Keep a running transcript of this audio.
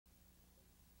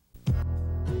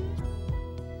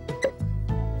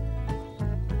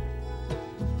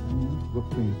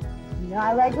cream. No,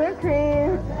 I like whipped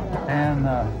cream. And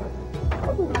oh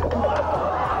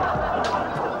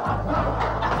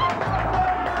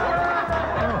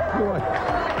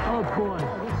boy,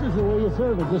 this is the way you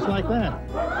serve it, just like that.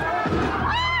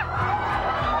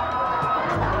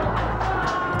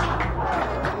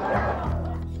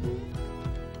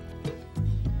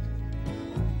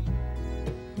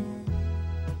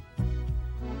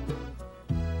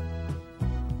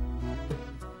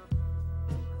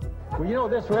 Well, you know,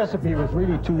 this recipe was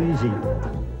really too easy.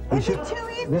 Is it too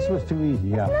easy? This was too easy,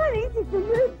 yeah. It's not easy for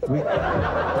you. You're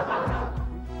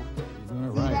doing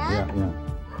it right, that? yeah.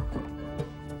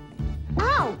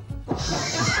 Wow.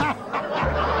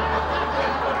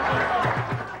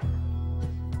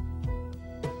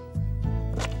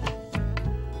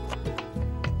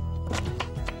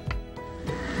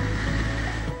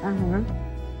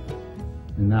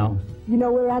 And now? You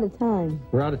know, we're out of time.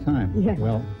 We're out of time? Yeah.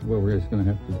 Well, we're just going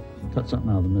to have to cut something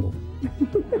out of the middle.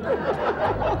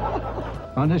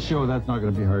 On this show, that's not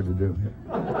going to be hard to do.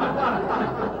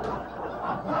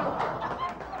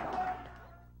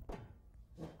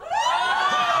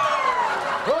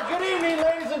 Well, good evening,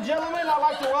 ladies and gentlemen. I'd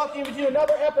like to welcome you to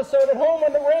another episode at Home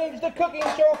on the Range, the cooking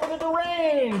show for the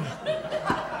deranged.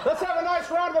 Let's have a nice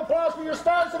round of applause for your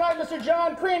stars tonight, Mr.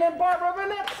 John Crean and Barbara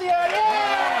Venezia.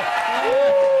 Yeah!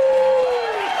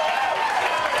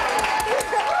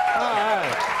 All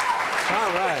right.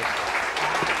 All right.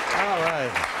 All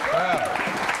right.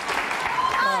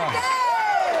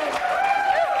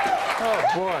 Oh,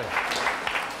 boy.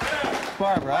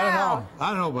 Barbara, Wow. I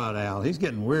don't know about Al. He's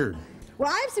getting weird. Well,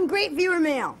 I have some great viewer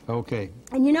mail. Okay.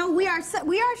 And you know, we are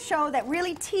a show that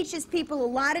really teaches people a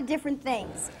lot of different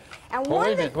things. And Well, one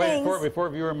wait a of the minute. things... Before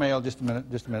viewer mail, just a minute.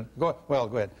 Go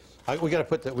ahead. We got to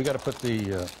put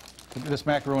this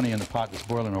macaroni in the pot that's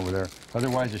boiling over there.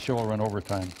 Otherwise, the show will run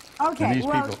overtime. Okay, And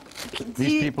well,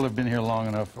 these people have been here long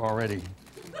enough already.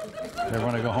 They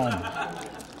want to go home.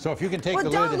 So if you can take the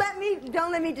lid.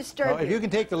 Don't let me disturb you. If you can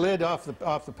take the lid off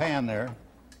the pan there.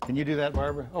 Can you do that,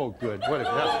 Barbara? Oh, good.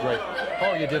 That's great.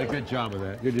 Oh, you did a good job of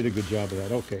that. You did a good job of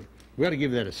that. Okay. We got to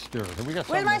give that a stir.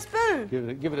 Where's my spoon?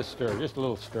 Give it a stir. Just a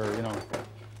little stir, you know.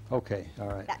 Okay. All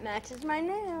right. That matches my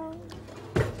nails.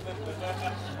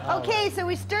 Okay, so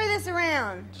we stir this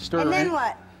around. And then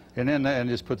what? And then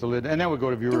just put the lid, and then we'll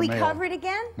go to viewer mail. Do we cover it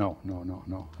again? No.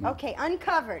 Okay,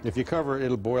 uncovered. If you cover it,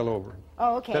 it'll boil over.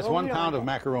 Oh, okay. That's well, 1 pound of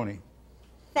macaroni.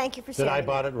 Thank you for saying that I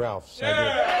bought at Ralph's. Yeah. I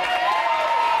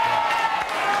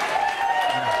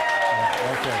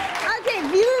did. Okay,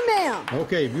 viewer mail.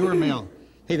 Okay, viewer mail.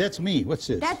 Hey, that's me. What's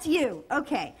this? That's you.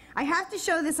 Okay. I have to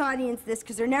show this audience this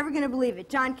because they're never going to believe it.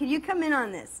 John, can you come in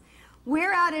on this?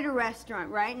 We're out at a restaurant,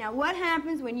 right? Now, what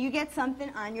happens when you get something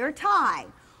on your tie?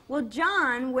 Well,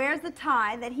 John wears the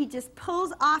tie that he just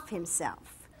pulls off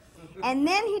himself. And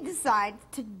then he decides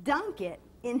to dunk it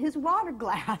in his water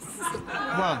glass.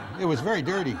 Well, it was very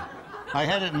dirty. I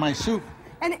had it in my soup.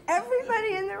 And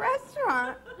everybody in the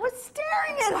restaurant was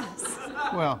staring at us.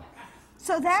 Well.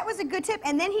 So that was a good tip.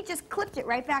 And then he just clipped it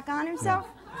right back on himself.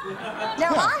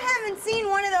 Now, I haven't seen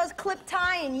one of those clip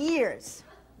tie in years.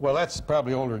 Well, that's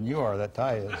probably older than you are, that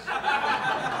tie is.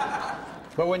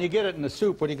 But when you get it in the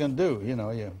soup, what are you going to do? You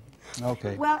know,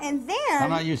 okay. Well, and then... I'm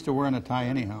not used to wearing a tie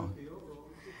anyhow.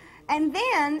 And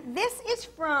then, this is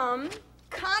from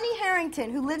Connie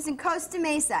Harrington, who lives in Costa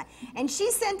Mesa. And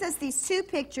she sent us these 2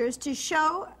 pictures to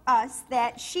show us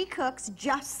that she cooks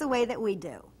just the way that we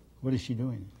do. What is she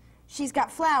doing? She's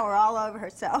got flour all over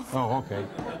herself. Oh, okay.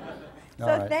 So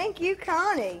right. Thank you,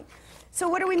 Connie. So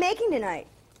what are we making tonight?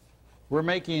 We're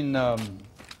making what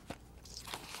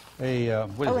is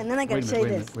and then I got to say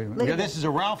this. Wait a minute. Yeah, this is a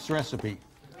Ralph's recipe.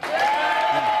 Look at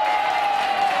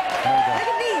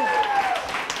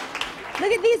these.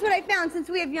 Look at these, what I found, since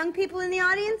we have young people in the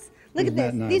audience. Look at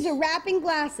this. Nice? These are wrapping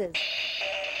glasses.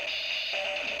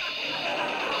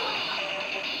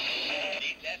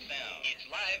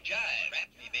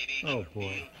 Oh,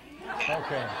 boy.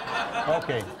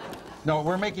 Okay. No,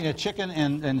 we're making a chicken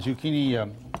and zucchini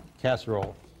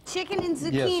casserole. Chicken and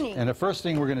zucchini. Yes, and the first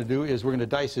thing we're going to do is we're going to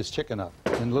dice this chicken up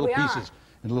in little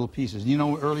pieces. You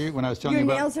know, earlier when I was telling you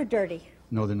about... Your nails are dirty.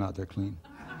 No, they're not. They're clean.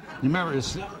 You remember,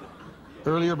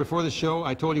 earlier before the show,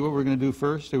 I told you what we were going to do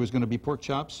first. It was going to be pork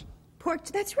chops.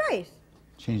 That's right.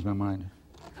 Changed my mind.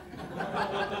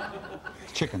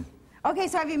 Chicken. Okay,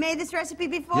 so have you made this recipe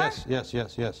before? Yes.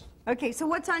 Okay, so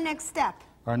what's our next step?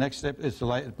 Our next step is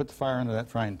to put the fire into that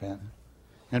frying pan.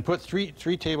 And put three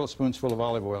tablespoons full of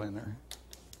olive oil in there.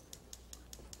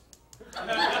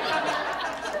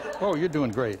 Oh, you're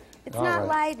doing great. It's all not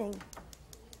lighting.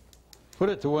 Put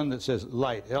it to one that says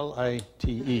light,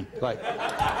 L-I-T-E, light.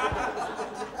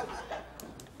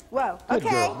 Whoa, Good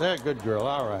okay. girl. There, good girl.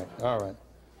 All right, all right.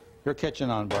 You're catching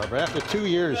on, Barbara. After 2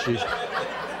 years, she's...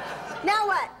 Now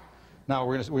what? Now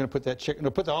we're gonna put that chicken. No,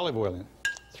 put the olive oil in.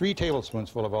 3 tablespoons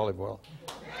full of olive oil.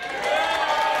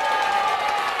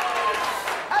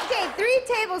 Okay, 3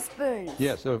 tablespoons.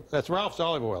 Yeah, so that's Ralph's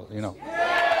olive oil, you know.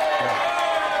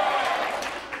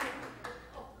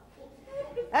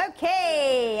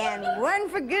 Okay, and 1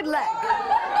 for good luck.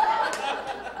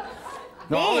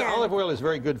 No, Man. olive oil is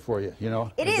very good for you, you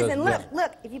know. It is, does, and look, yeah.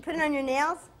 look, if you put it on your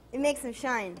nails, it makes them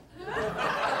shine.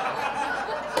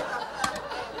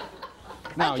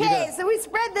 Now, you Okay, gotta, so we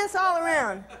spread this all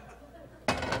around.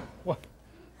 what?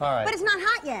 All right. But it's not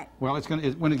hot yet. Well,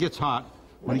 when it gets hot.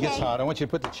 When it gets Okay. hot, I want you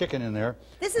to put the chicken in there.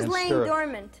 This is and laying stir it.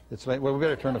 dormant. It's like, well, we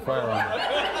better turn the fire on.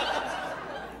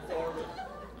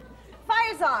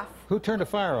 Fire's off. Who turned the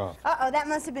fire off? Uh-oh, that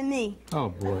must have been me. Oh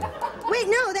boy. Wait,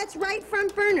 no, that's right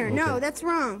front burner. No, Okay. that's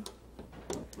wrong.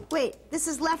 Wait, this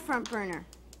is left front burner.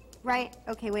 Right?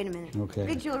 Okay, wait a minute. Okay.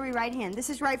 Big jewelry right hand. This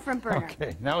is right front burner.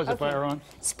 Okay. Now is the fire on?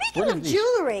 Speaking Where of did these-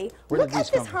 jewelry, where look did at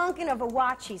these this come honking of a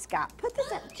watch he's got. Put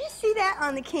this up. Did you see that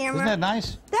on the camera? Isn't that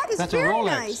nice? That is That's very a Rolex.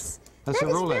 nice. That's That a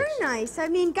is Rolex. very nice. I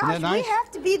mean, gosh, that nice? we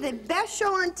have to be the best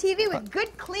show on TV with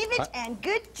good cleavage and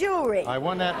good jewelry. I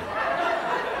won that.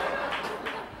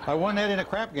 I won that in a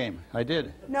crap game. I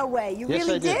did. No way. You Yes,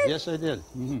 really I did. Yes, I did.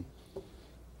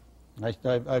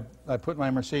 I put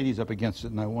my Mercedes up against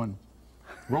it and I won.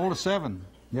 Roll a 7.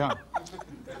 Yeah.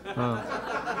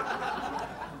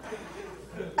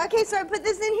 Okay, so I put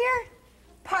this in here?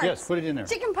 Parts. Yes, put it in there.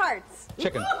 Chicken parts.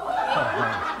 Chicken.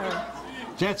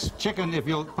 That's chicken, if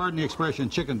you'll pardon the expression,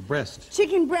 chicken breast.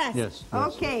 Chicken breast. Yes, yes.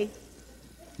 Okay.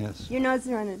 Yes. Your nose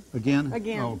is running. Again?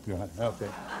 Again. Oh, God. Okay.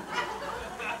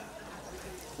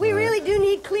 We really do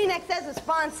need Kleenex as a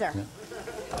sponsor.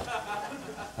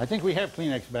 I think we have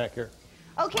Kleenex back here.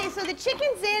 Okay, so the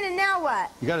chicken's in, and now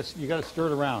what? You gotta stir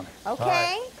it around. Okay. All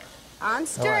right. I'm All right.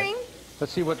 stirring.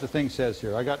 Let's see what the thing says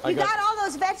here. You got all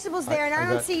those vegetables there, and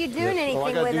I don't see you doing anything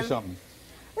I gotta with do them. something.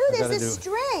 Ooh, there's gotta a do-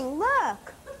 string.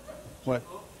 Look. What?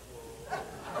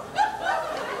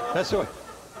 That's the way.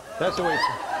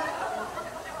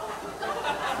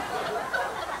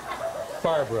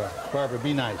 Barbara,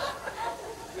 be nice.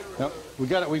 No, we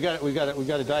got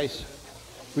to dice.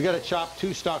 We got to chop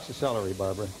 2 stalks of celery,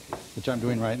 Barbara, which I'm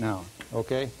doing right now.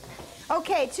 Okay?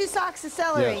 Okay, 2 stalks of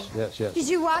celery. Yes. Did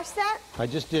you wash that? I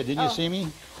just did. Didn't you see me?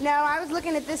 No, I was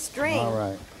looking at this string. All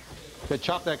right. So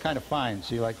chop that kind of fine.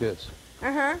 See, like this.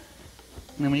 Uh-huh.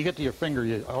 And when you get to your finger,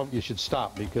 you should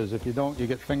stop, because if you don't, you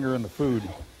get finger in the food,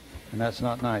 and that's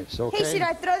not nice. Okay? Hey, should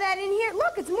I throw that in here?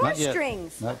 Look, it's more Not yet.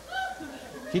 strings.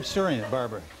 Keep stirring it,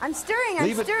 Barbara. I'm stirring,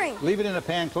 I'm stirring. Leave it in a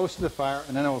pan close to the fire,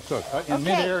 and then it will cook. In Okay.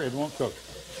 midair, it won't cook.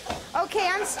 Okay,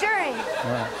 I'm stirring.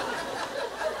 All right.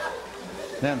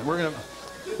 Then we're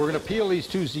gonna peel these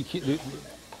 2 zucchinis,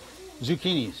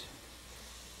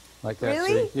 like that.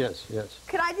 Really? See? Yes.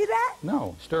 Could I do that?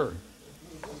 No, stir.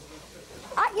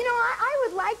 I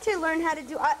would like to learn how to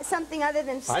do something other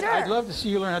than stir. I'd love to see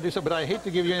you learn how to do something, but I hate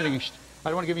to give you anything. I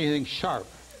don't want to give you anything sharp.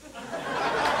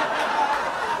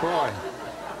 Boy.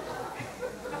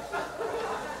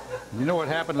 You know what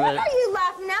happened to What that? are you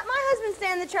laughing at? My husband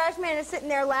standing the trash man is sitting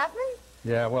there laughing.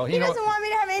 Yeah, well, He doesn't want me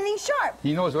to have anything sharp.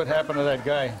 He knows what happened to that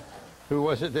guy. Who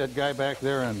was it? That guy back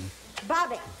there? And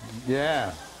Bobby.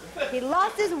 yeah. He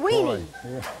lost his weenie. Boy.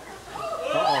 Yeah.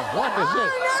 Uh-oh. What is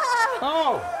this?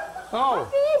 Oh, Oh.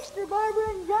 no. Easter, Barbara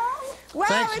and John. Wow,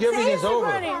 Thanksgiving it's is Easter over.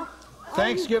 Bunny.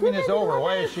 Thanksgiving is over.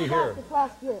 Why is she here?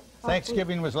 Last year.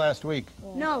 Thanksgiving was last week.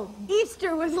 No,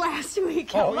 Easter was last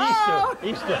week. Oh, Hello?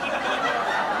 Easter.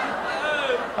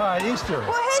 All right, Easter.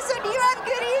 Well, hey, so do you have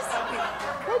goodies?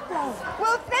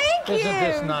 Well, thank you. Isn't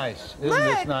this nice? Isn't Look,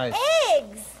 this nice?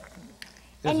 eggs.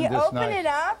 And Isn't you this open nice? it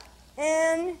up,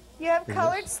 and you have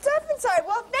colored stuff inside.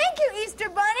 Well, thank you, Easter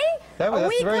Bunny. That's A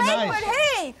week very late, nice. but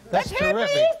hey, That's let's hear it for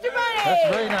terrific. Easter Bunny. That's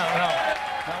very nice.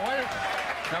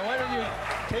 Now why don't you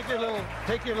take your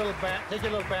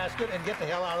little basket and get the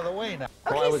hell out of the way now?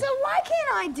 Okay, Well, so why can't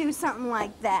I do something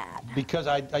like that? because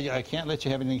I can't let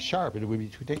you have anything sharp. It would be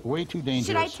way too dangerous.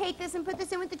 Should I take this and put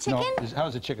this in with the chicken? No.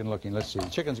 How's the chicken looking? Let's see. The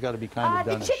chicken's got to be kind of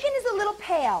The done. chicken is a little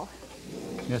pale.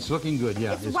 It's looking good.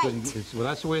 Yeah. It's good. white. Well,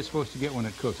 that's the way it's supposed to get when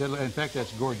it cooks. In fact,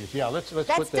 that's gorgeous. Yeah. Let's That's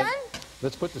put that. done?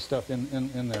 Let's put the stuff in there.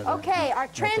 then. Okay, our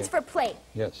transfer plate.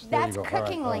 Yes. There That's you go. All right,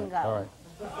 cooking all right, lingo. All right.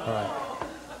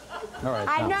 All right.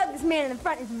 I now. know this man in the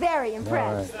front is very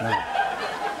impressed. All right.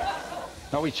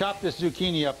 Now we chop this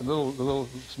zucchini up in little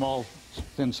small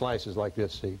thin slices like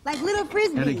this. See. Like little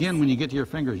frisbees. And again, when you get to your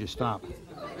fingers, you stop.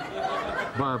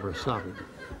 Barbara, stop it.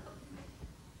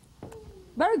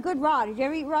 Very good raw. Did you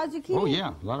ever eat raw zucchini? Oh,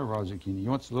 yeah, a lot of raw zucchini. You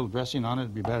want a little dressing on it,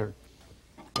 it'd be better.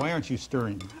 Why aren't you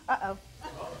stirring? Uh-oh.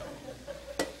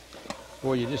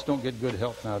 Boy, you just don't get good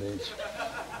help nowadays.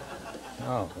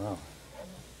 Oh, wow.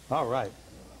 All right.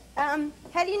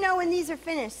 How do you know when these are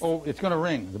finished? Oh, it's going to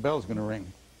ring. The bell's going to ring.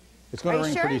 It's going to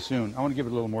ring sure? pretty soon. I want to give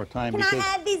it a little more time. Can because,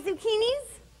 I add these zucchinis?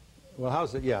 Well,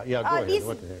 how's it? Yeah, go ahead. These,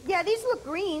 What the heck? yeah, these look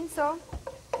green, so.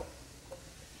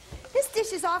 This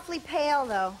dish is awfully pale,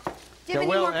 though. Do you have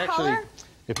any more actually, color?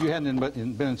 if you hadn't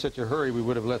been in such a hurry, we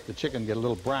would have let the chicken get a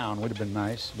little brown. Would have been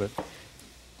nice, but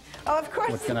Oh, of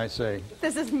course. what can I say?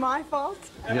 This is my fault.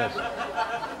 Yes.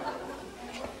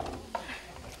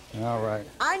 All right.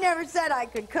 I never said I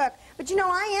could cook. But you know,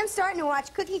 I am starting to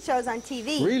watch cooking shows on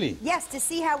TV. Really? Yes, to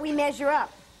see how we measure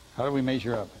up. How do we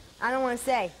measure up? I don't want to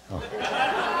say. Oh.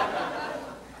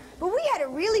 But we had a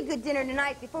really good dinner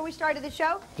tonight before we started the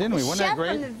show. Didn't we? Wasn't that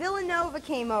great? The chef from the Villanova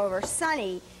came over,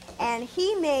 Sonny, and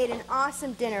he made an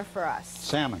awesome dinner for us.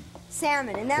 Salmon.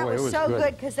 Salmon, and that Boy, it was was so good.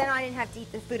 good because then I didn't have to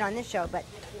eat the food on this show, but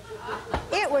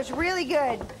it was really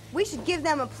good. We should give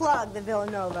them a plug, the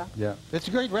Villanova. Yeah. It's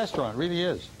a great restaurant, really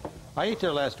is. I ate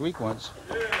there last week once.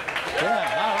 Yeah,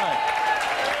 all right.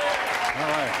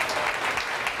 All right.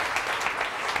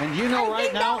 And you know I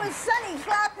think now, that was Sonny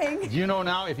clapping. you know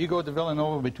now, if you go to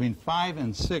Villanova between 5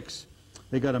 and 6,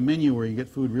 they got a menu where you get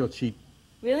food real cheap.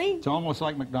 Really? It's almost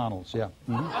like McDonald's, yeah.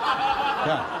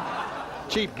 Yeah.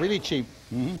 Cheap, really cheap.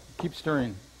 Keep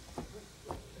stirring.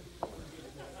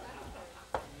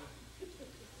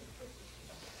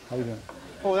 How you doing?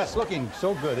 Oh, that's looking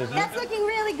so good, isn't it? That's looking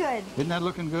really good, Isn't that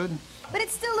looking good? but it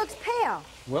still looks pale.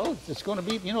 Well, it's going to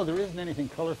be, you know, there isn't anything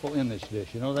colorful in this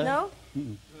dish. You know that? No?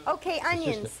 Okay, just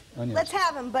onions. onions. Let's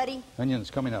have them, buddy. Onions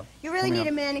coming up. You really Coming need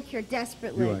a up. manicure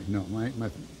desperately. You're right. No, my Is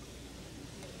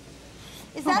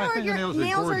Oh, that my or your fingernails are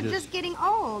nails are gorgeous. just getting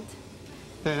old?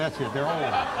 hey, that's it. They're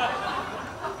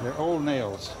old. They're old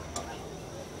nails.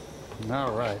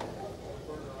 All right.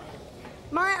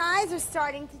 My eyes are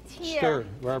starting to tear. Stir,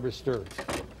 Barbara, stir.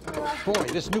 Boy,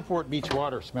 this Newport Beach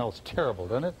water smells terrible,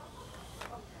 doesn't it?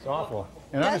 It's awful.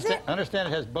 And Does it? understand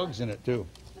it has bugs in it, too.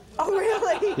 Oh,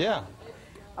 really? Yeah.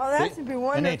 Oh, that should be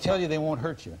wonderful. And they tell you they won't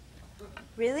hurt you.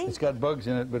 Really? It's got bugs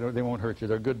in it, but they won't hurt you.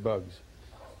 They're good bugs.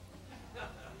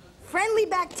 Friendly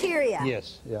bacteria.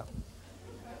 Yes, yeah.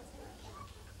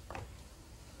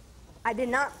 I did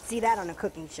not see that on a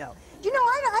cooking show. You know,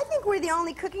 I think we're the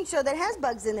only cooking show that has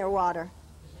bugs in their water.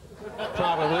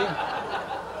 Probably.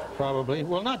 Probably.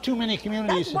 Well, not too many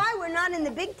communities. That's why we're not in the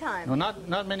big time. No,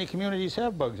 not many communities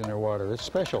have bugs in their water. It's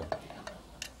special.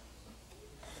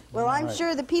 Well, I'm Right.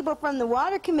 sure the people from the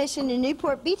Water Commission in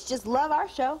Newport Beach just love our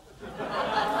show.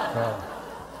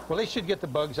 Well, they should get the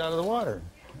bugs out of the water.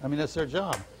 I mean, that's their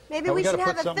job. Maybe Now, we gotta should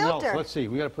put have a something filter. else. Let's see.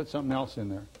 We got to put something else in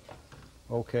there.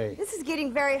 Okay. This is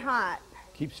getting very hot.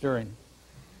 Keep stirring.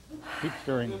 Keep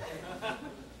stirring.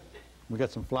 We got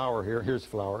some flour here. Here's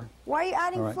flour. Why are you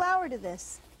adding All right. flour to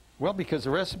this? Well, because the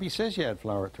recipe says you add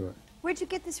flour to it. Where'd you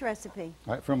get this recipe?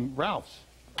 All right, from Ralph's.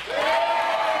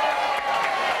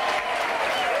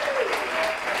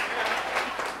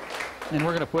 And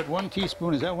we're going to put 1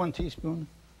 teaspoon. Is that 1 teaspoon?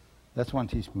 That's 1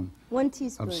 teaspoon 1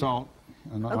 teaspoon. of salt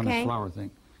on Okay. this flour thing.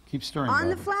 Keep stirring, On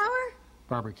Barbara. the flour?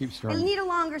 Barbara, keep I stirring. need a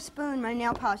longer spoon. My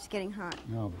nail polish is getting hot.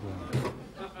 Oh, boy.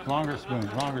 Longer spoon,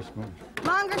 longer spoon.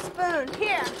 Longer spoon.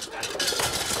 Here.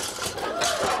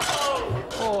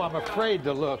 Oh, I'm afraid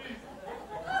to look.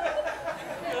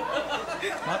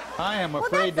 I am Well,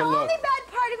 afraid that's to the look. only bad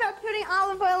part about putting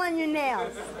olive oil on your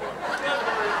nails.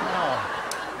 Oh.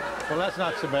 Well, that's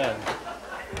not so bad.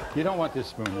 You don't want this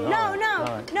spoon. All No, right. no, All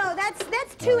right. no.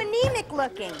 That's too anemic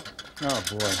looking. Oh,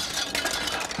 boy.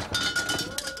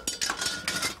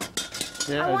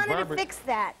 Yeah, I wanted Barbara- to fix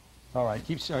that. All right,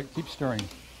 keep stirring.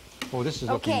 Oh, this is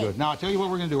looking Okay. good. Now, I'll tell you what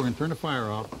we're going to do. We're going to turn the fire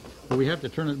off, but we have to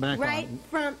turn it back Right on.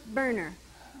 front burner.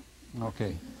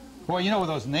 Okay. Boy, you know, with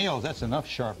those nails, that's enough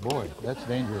sharp. Boy, that's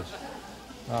dangerous.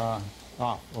 Off.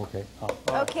 Okay. Off.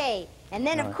 Okay, and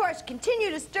then All of right. course continue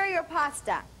to stir your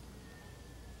pasta.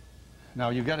 Now,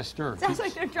 you've got to stir. Sounds Keep-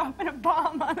 like they're dropping a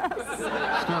bomb on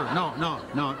us. Stir.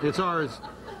 No. It's ours.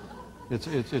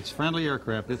 It's friendly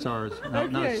aircraft. It's ours. Now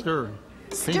Okay. stir.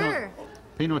 Stir.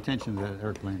 Pay no attention to that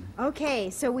airplane. Okay,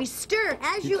 so we stir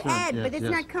as Keep you stirring, add, yes, but it's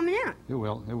yes. not coming out. It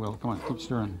will. It will. Come on, keep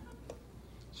stirring.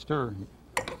 Stir.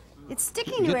 It's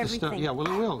sticking to Get the everything. stuff. Yeah, well,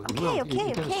 it will. It Okay, will. okay,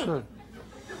 You gotta okay. stir it.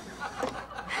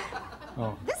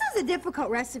 Oh. This is a difficult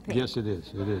recipe. Yes, it is.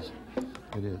 It is.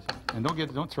 It is. And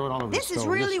don't throw it all over This the is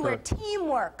stove. really Just where stir.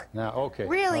 teamwork Now, okay.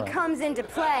 really all right. comes into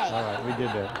play. All right, we did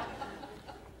that.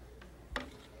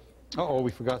 Uh-oh,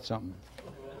 we forgot something.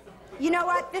 You know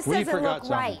what? This We doesn't forgot look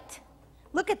something. right.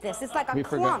 Look at this. It's like a We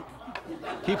clump.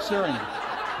 forgot. Keep stirring.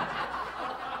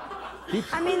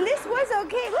 I mean, this was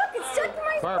okay. Look, it's stuck to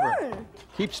my Barbara, spoon.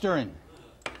 keep stirring.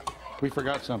 We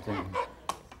forgot something.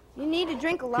 You need to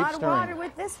drink a lot of stirring. water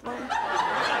with this one.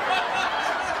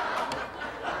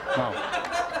 No.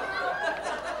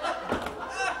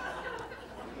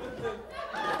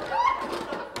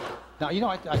 Now, you know,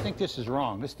 I think this is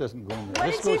wrong. This doesn't go in there.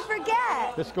 What This did you goes-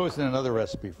 forget? This goes in another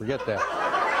recipe. Forget that.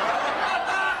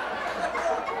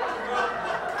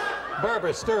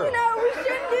 Barbara, stir. You know, we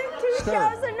shouldn't do 2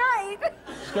 Stir. shows a night.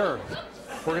 Stir.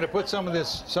 We're going to put some of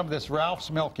this Ralph's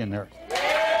milk in there.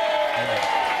 Yeah.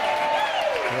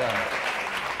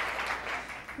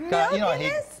 God, Milk you know, in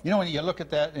this? you know when you look at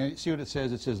that and you see what it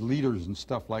says liters and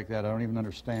stuff like that. I don't even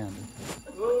understand.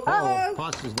 Uh-oh.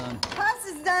 Pasta's done.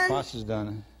 Pasta's done. Pasta's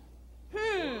done.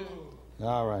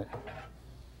 All right.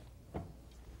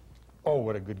 Oh,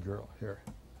 what a good girl. Here.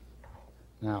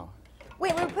 Now.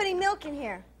 Wait, we're putting milk in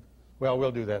here. Well,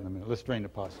 we'll do that in a minute. Let's drain the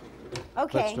pasta.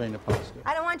 Okay. Let's drain the pasta.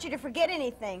 I don't want you to forget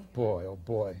anything. Boy, oh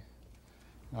boy.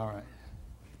 All right.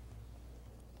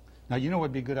 Now, you know what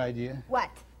would be a good idea? What?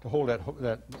 To hold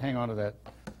hang on to that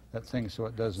thing so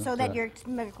it doesn't... So that your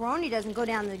macaroni doesn't go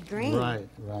down the drain. Right,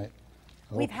 right.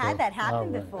 We've had that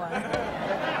happen before. All right,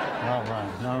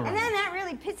 all And right. then that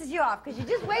really pisses you off because you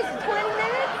just wasted 20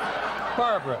 minutes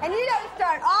Barbara, and you got to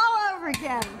start all over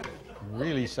again.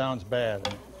 really sounds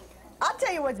bad. I'll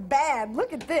tell you what's bad.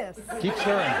 Look at this. Keep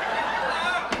stirring.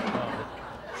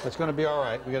 It's going to be all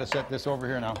right. We got to set this over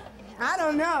here now. I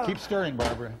don't know. Keep stirring,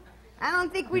 Barbara. I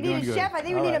don't think we You're need a doing chef. good. I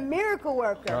think we All need a right. miracle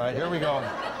worker. All right, here we go.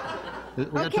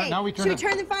 Okay, Now we should we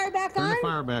turn the fire back on? Turn the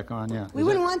fire back on, yeah. We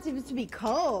wouldn't want it to be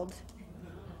cold.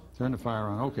 Turn the fire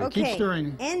on. Okay, Okay. keep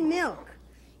stirring. And milk.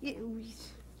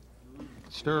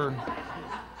 Stir.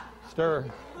 Stir.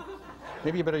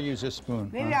 Maybe you better use this spoon.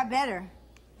 Maybe huh? I better.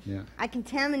 Yeah, I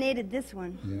contaminated this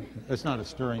one. yeah. It's not a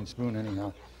stirring spoon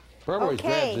anyhow. Barbara always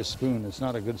grabs Okay. this spoon. It's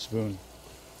not a good spoon.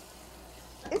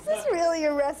 Is this really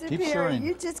a recipe? Keep Or are stirring.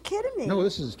 you just kidding me? No,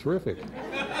 this is terrific.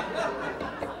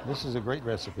 This is a great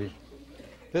recipe.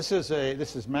 This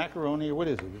is macaroni. What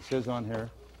is it? It says on here,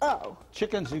 Oh.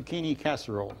 chicken zucchini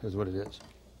casserole is what it is.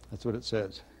 That's what it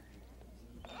says.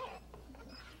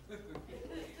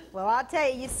 Well, I'll tell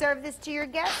you, you serve this to your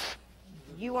guests,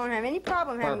 you won't have any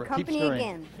problem having Barbara, keep company stirring.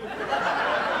 again.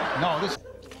 No, this.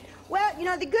 Well, you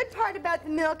know, the good part about the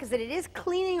milk is that it is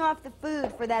cleaning off the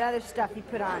food for that other stuff you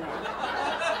put on it.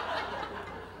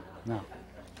 No.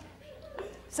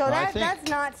 So Well, I that's think-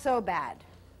 not so bad.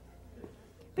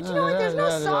 But you know what? There's no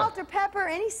salt or pepper,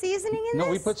 any seasoning in this?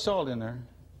 No, we put salt in there.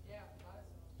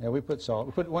 Yeah, we put salt.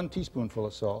 We put 1 teaspoonful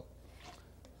of salt.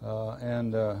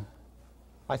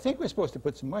 I think we're supposed to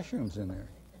put some mushrooms in there.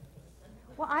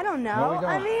 Well, I don't know. No, we don't.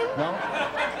 I mean,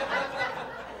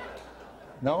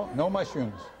 No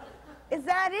mushrooms. is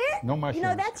that it? No You know,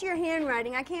 mushrooms. that's your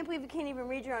handwriting. I can't believe you can't even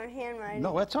read your own handwriting.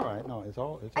 No, that's all right. No, it's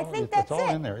all. I think it's that's all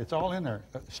it. in there. It's all in there.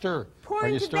 Stir. Pour Are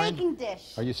you into stirring? baking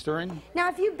dish. Are you stirring? Now,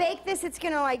 if you bake this, it's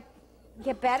going to, like,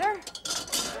 get better?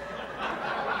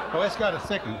 Oh, it's got to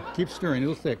thicken. Keep stirring.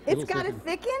 It'll thick. It's got to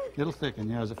thicken? It'll thicken.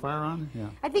 Yeah. Is the fire on? Yeah.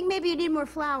 I think maybe you need more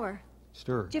flour.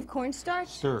 Stir. Do you have cornstarch?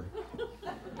 Stir.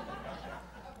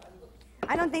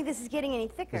 I don't think this is getting any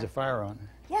thicker. Is the fire on?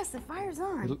 Yes, the fire's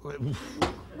on. The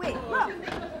Wait,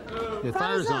 look.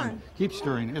 fire's on. on. Keep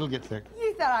stirring. It'll get thick.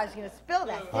 You thought I was going to spill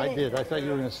that, I didn't did. you? I thought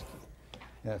you were going to.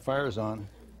 Yeah, fire's on.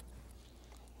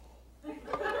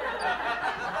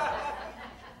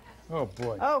 Oh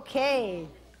boy. Okay.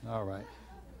 All right.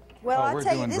 Well, Oh, I'll we're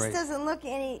tell you, doing this great. doesn't look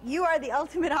any... You are the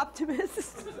ultimate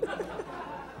optimist.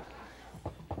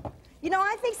 You know,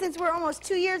 I think since we're almost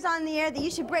 2 years on the air that you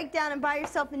should break down and buy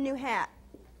yourself a new hat.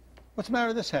 What's the matter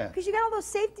with this hat? Because you got all those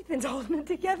safety pins holding it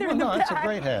together Oh, in the no, back. that's a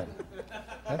great hat.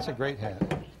 That's a great hat.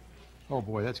 Oh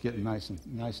boy, that's getting nice and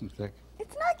thick.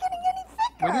 It's not getting any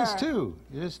thicker. It is too.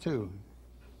 It is too.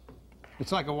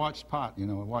 It's like a watched pot. You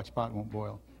know, a watched pot won't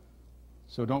boil.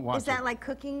 So don't watch Is that it. like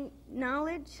cooking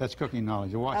knowledge? That's cooking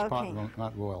knowledge. A watched pot Okay. will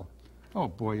not boil. Oh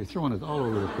boy, you're throwing it all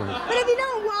over the place. But if you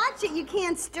don't watch it, you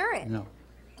can't stir it. No.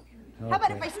 How about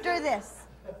Okay. if I stir this?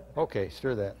 Okay,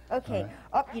 stir that. Okay. All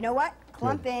right. Oh, you know what? Good.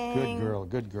 Clumping. Good girl.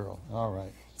 Good girl. All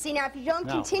right. See, now, if you don't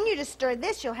Now- continue to stir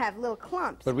this, you'll have little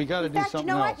clumps. But we gotta In do fact, something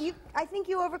you know else. what? I think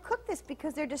you overcooked this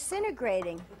because they're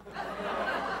disintegrating.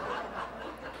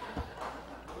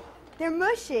 They're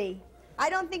mushy. I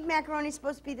don't think macaroni's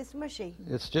supposed to be this mushy.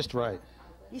 It's just right.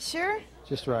 You sure?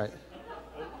 Just right.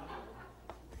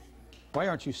 Why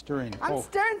aren't you stirring? I'm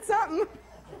stirring something.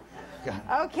 God.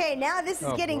 Okay, now this is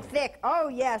Oh, getting boy. thick. Oh,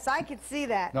 yes, I could see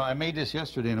that. No, I made this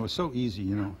yesterday, and it was so easy,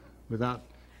 you know, without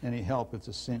any help. It's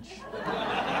a cinch.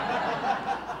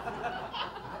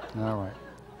 All right.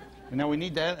 And now we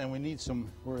need that, and we need some,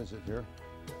 where is it here?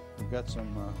 We've got some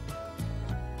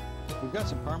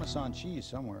Parmesan cheese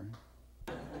somewhere.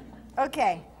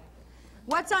 Okay.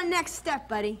 What's our next step,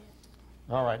 buddy?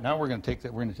 All right, now we're going to take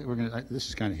that, this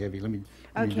is kind of heavy. Let me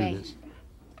do this.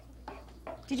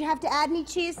 Did you have to add any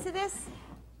cheese to this?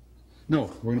 No,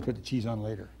 we're going to put the cheese on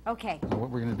later. Okay. Now what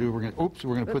we're going to do, we're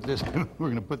going to put this, we're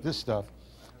going to put this stuff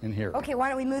in here. Okay, why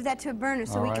don't we move that to a burner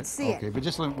so we can see it? Okay, but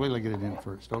just wait till I get it in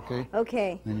first, okay?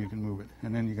 Okay. Then you can move it.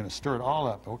 And then you're going to stir it all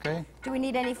up, okay? Do we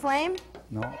need any flame?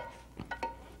 No.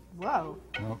 Whoa.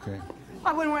 Okay.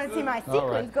 I wouldn't want to see my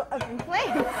sequins go up in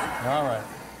flames. All right.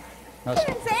 Now, I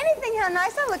didn't say anything how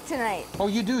nice I look tonight. Oh,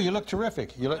 you do. You look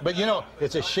terrific. But you know,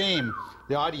 it's a shame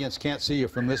the audience can't see you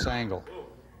from this angle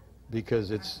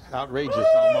because it's outrageous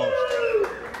almost.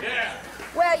 Yeah.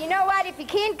 Well, you know what? If you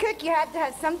can't cook, you have to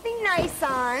have something nice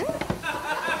on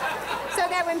so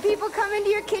that when people come into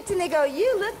your kitchen, they go,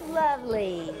 "You look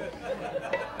lovely."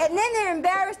 And then they're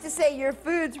embarrassed to say your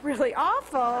food's really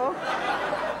awful.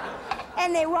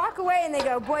 And they walk away and they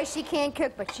go, "Boy, she can't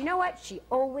cook, but you know what? She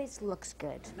always looks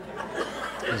good."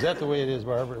 Is that the way it is,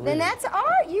 Barbara? Then that's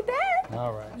art, you bet.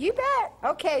 All right. You bet.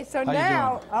 Okay, so How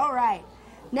now, you doing? all right.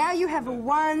 Now you have a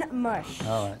one mush.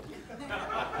 All right.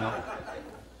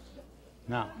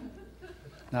 Now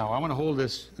I'm going to hold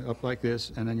this up like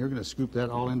this, and then you're going to scoop that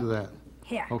all into that.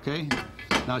 Here. Okay?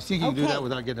 Now, see if you can do that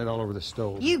without getting it all over the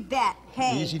stove. You bet.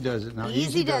 Hey. Easy does it. Now,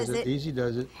 Easy does it. Easy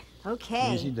does it.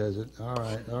 Okay. Easy does it. All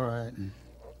right, all right.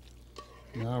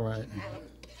 All right.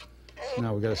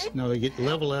 Now we got to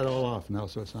level that all off now,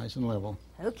 so it's nice and level.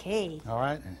 Okay. All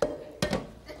right.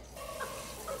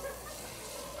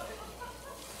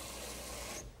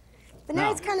 But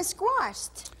now it's kind of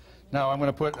squashed. Now I'm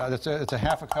going to put it's a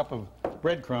half a cup of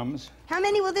breadcrumbs. How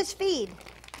many will this feed?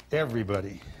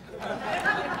 Everybody.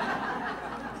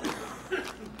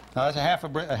 Now that's a half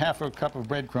a cup of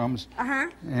breadcrumbs.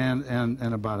 And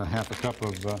about a half a cup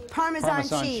of Parmesan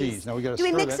cheese. Now we got to Do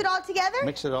we mix it all together?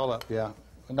 Mix it all up, yeah.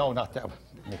 No, not that one.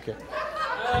 Okay.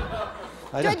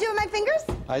 Do I do it with my fingers?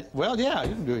 Well, yeah, you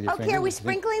can do it with your fingers. Okay, are we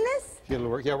sprinkling this? It'll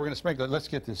work. Yeah, we're going to sprinkle it. Let's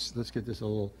get this a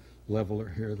little leveler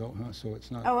here, though, huh? So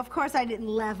it's not. Oh, of course I didn't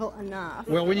level enough.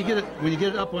 Well, when you get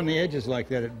it up on the edges like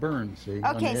that, it burns. See?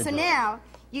 Okay, so now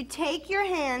you take your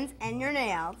hands and your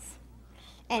nails,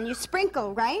 and you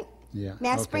sprinkle, right? Yeah.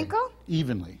 May I sprinkle?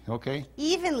 Evenly, okay?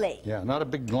 Evenly. Yeah, not a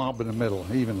big glomp in the middle.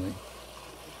 Evenly.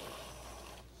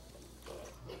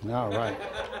 All right.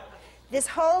 This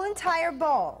whole entire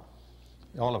bowl.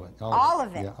 All of it. All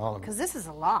of it. Yeah, all of it. Because this is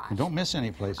a lot. And don't miss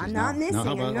any places. I'm not missing. Now,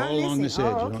 how about I'm not all along missing. this edge?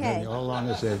 Oh, You don't okay. have all along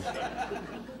this edge.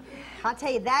 I'll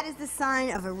tell you, that is the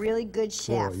sign of a really good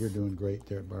chef. Boy, you're doing great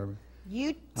there, Barbara.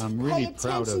 You I'm really pay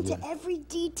proud of attention to you. every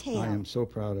detail. I am so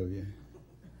proud of you.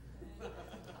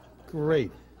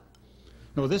 Great.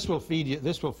 No, this will feed you.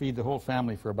 This will feed the whole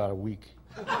family for about a week.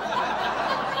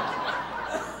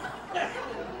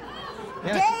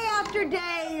 Day after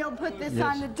day, you'll put this Yes.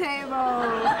 on the table.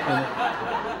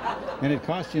 And it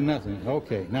costs you nothing.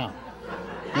 Okay, now.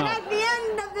 And at the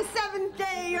end of the 7th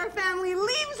day, your family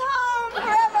leaves home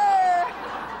forever.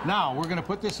 Now, we're going to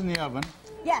put this in the oven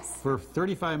Yes. for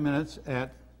 35 minutes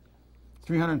at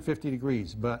 350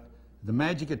 degrees. But the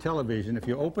magic of television, if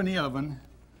you open the oven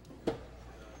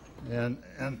and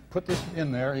put this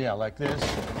in there, yeah, like this,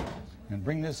 and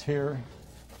bring this here.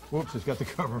 Whoops, it's got the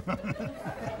cover on it.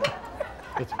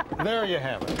 There you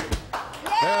have it. There it is.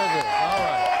 All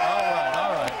right, all right,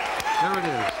 all right. There it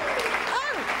is.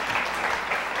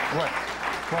 What?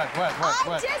 I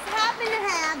just happen to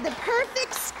have the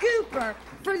perfect scooper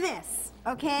for this,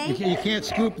 okay? You can't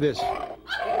scoop this.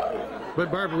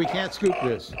 But Barbara, we can't scoop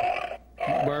this.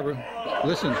 Barbara,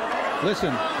 listen,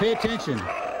 pay attention.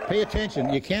 Pay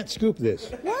attention. You can't scoop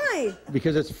this. Why?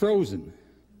 Because it's frozen.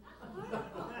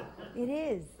 It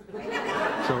is.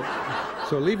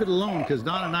 So leave it alone, because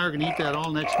Don and I are going to eat that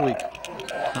all next week.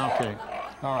 Okay.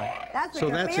 All right. That's what So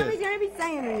your that's family's it. going to be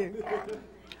saying to you.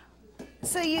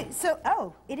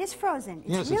 Oh, it is frozen. It's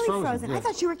Yes, it's really frozen, I yes.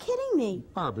 thought you were kidding me.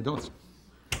 Barbara, don't.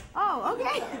 Oh,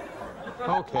 okay.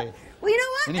 Okay. Well, you know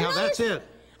what? Anyhow, that's it.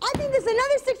 I think this is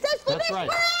another successful That's dish. right.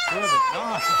 Hooray! Perfect. All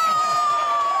right.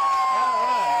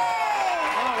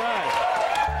 All right.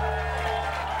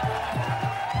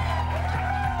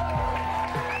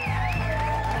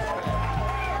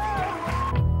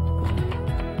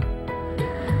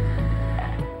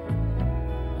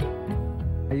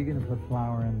 Are you going to put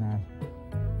flour in